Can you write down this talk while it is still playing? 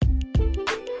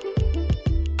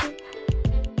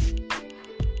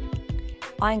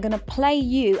I'm going to play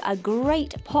you a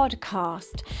great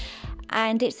podcast,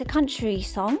 and it's a country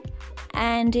song,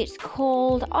 and it's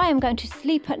called I Am Going to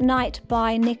Sleep at Night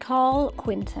by Nicole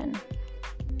Quinton.